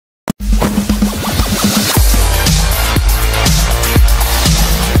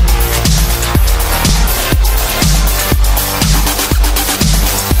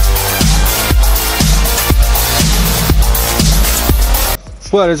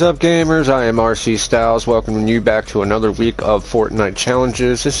What is up, gamers? I am RC Stylez, welcoming you back to another week of Fortnite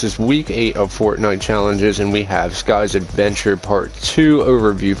challenges. This is week 8 of Fortnite challenges, and we have Sky's Adventure Part 2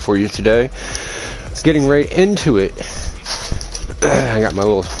 overview for you today. Getting right into it. I got my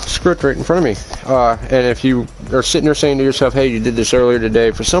little script right in front of me. And if you are sitting there saying to yourself, hey, you did this earlier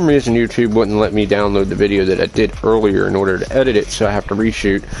today, for some reason YouTube wouldn't let me download the video that I did earlier in order to edit it, so I have to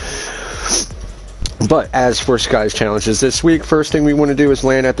reshoot. But as for Sky's challenges this week, first thing we want to do is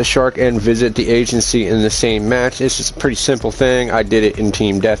land at the Shark and visit the agency in the same match. This is a pretty simple thing. I did it in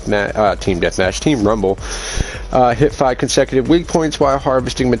Team Rumble. Hit 5 consecutive weak points while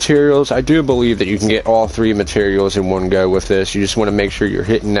harvesting materials. I do believe that you can get all 3 materials in one go with this. You just want to make sure you're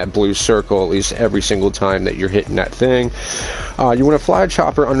hitting that blue circle at least every single time that you're hitting that thing. You want to fly a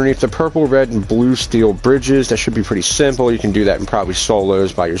chopper underneath the purple, red, and blue steel bridges. That should be pretty simple. You can do that in probably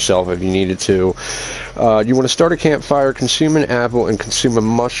solos by yourself if you needed to. You want to start a campfire, consume an apple, and consume a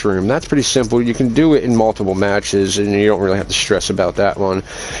mushroom. That's pretty simple. You can do it in multiple matches, and you don't really have to stress about that one.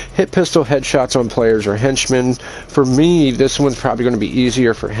 Hit pistol headshots on players or henchmen. For me, this one's probably going to be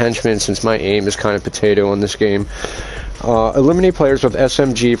easier for henchmen since my aim is kind of potato in this game. Eliminate players with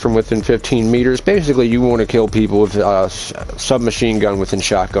SMG from within 15 meters. Basically, you want to kill people with submachine gun within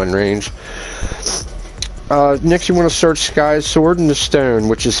shotgun range. Next, you want to search Sky's Sword in the Stone,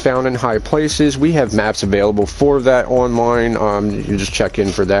 which is found in high places. We have maps available for that online. You just check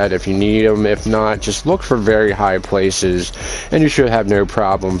in for that if you need them. If not, just look for very high places, and you should have no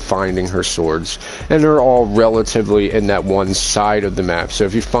problem finding her swords. And they're all relatively in that one side of the map. So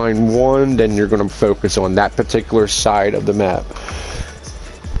if you find one, then you're going to focus on that particular side of the map.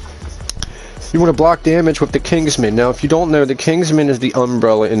 You want to block damage with the Kingsman. Now, if you don't know, the Kingsman is the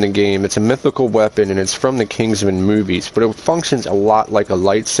umbrella in the game. It's a mythical weapon, and it's from the Kingsman movies, but it functions a lot like a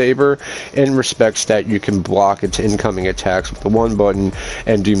lightsaber in respects that you can block its incoming attacks with the one button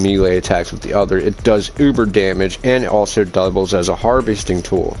and do melee attacks with the other. It does uber damage, and it also doubles as a harvesting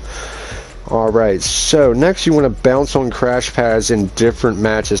tool. Alright, so next you want to bounce on crash pads in different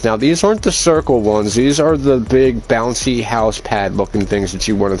matches. Now, these aren't the circle ones. These are the big bouncy house pad looking things that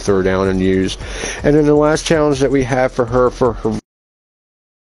you want to throw down and use. And then the last challenge that we have for her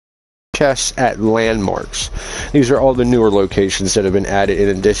chests at landmarks. These are all the newer locations that have been added in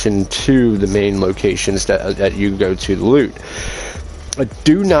addition to the main locations that you go to loot. I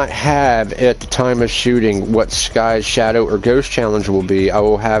do not have, at the time of shooting, what Sky's Shadow or Ghost Challenge will be. I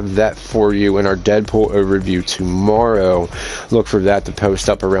will have that for you in our Deadpool overview tomorrow. Look for that to post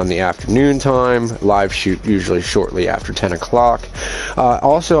up around the afternoon time. Live shoot usually shortly after 10 o'clock.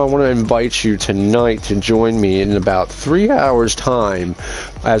 Also, I want to invite you tonight to join me in about 3 hours' time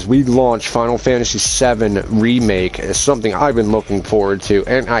as we launch Final Fantasy VII Remake. It's something I've been looking forward to,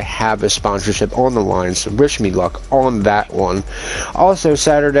 and I have a sponsorship on the line, so wish me luck on that one. Also,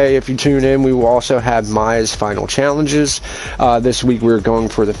 Saturday, if you tune in, we will also have Maya's final challenges. This week, we're going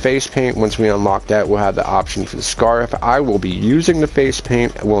for the face paint. Once we unlock that, we'll have the option for the scarf. I will be using the face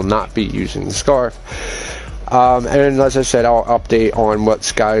paint. I will not be using the scarf. And as I said, I'll update on what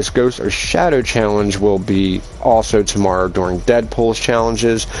Sky's Ghost or Shadow Challenge will be also tomorrow during Deadpool's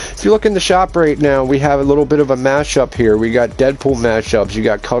challenges. If you look in the shop right now, we have a little bit of a mashup here. We got Deadpool mashups. You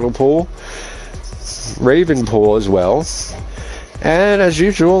got Cuddlepool, Ravenpool as well. And as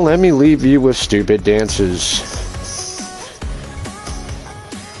usual, let me leave you with stupid dances.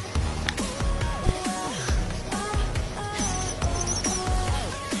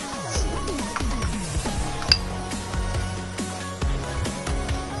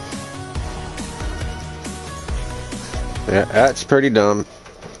 Yeah, that's pretty dumb.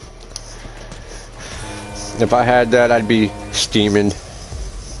 If I had that, I'd be steaming.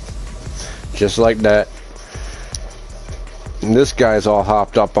 Just like that. And this guy's all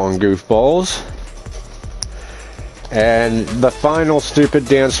hopped up on goofballs. And the final stupid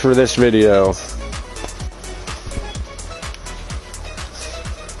dance for this video.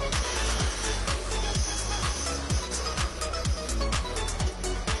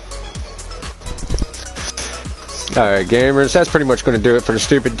 Alright, gamers, that's pretty much going to do it for the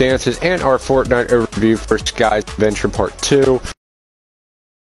stupid dances and our Fortnite overview for Sky's Adventure Part 2.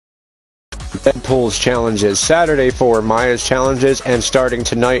 Deadpool's challenges Saturday for Maya's challenges, and starting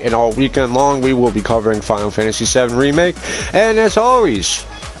tonight and all weekend long, we will be covering Final Fantasy VII Remake. And as always,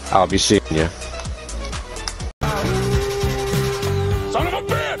 I'll be seeing you. Son of a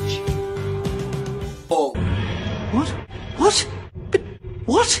bitch! Oh. What? What?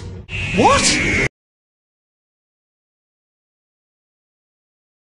 What? What?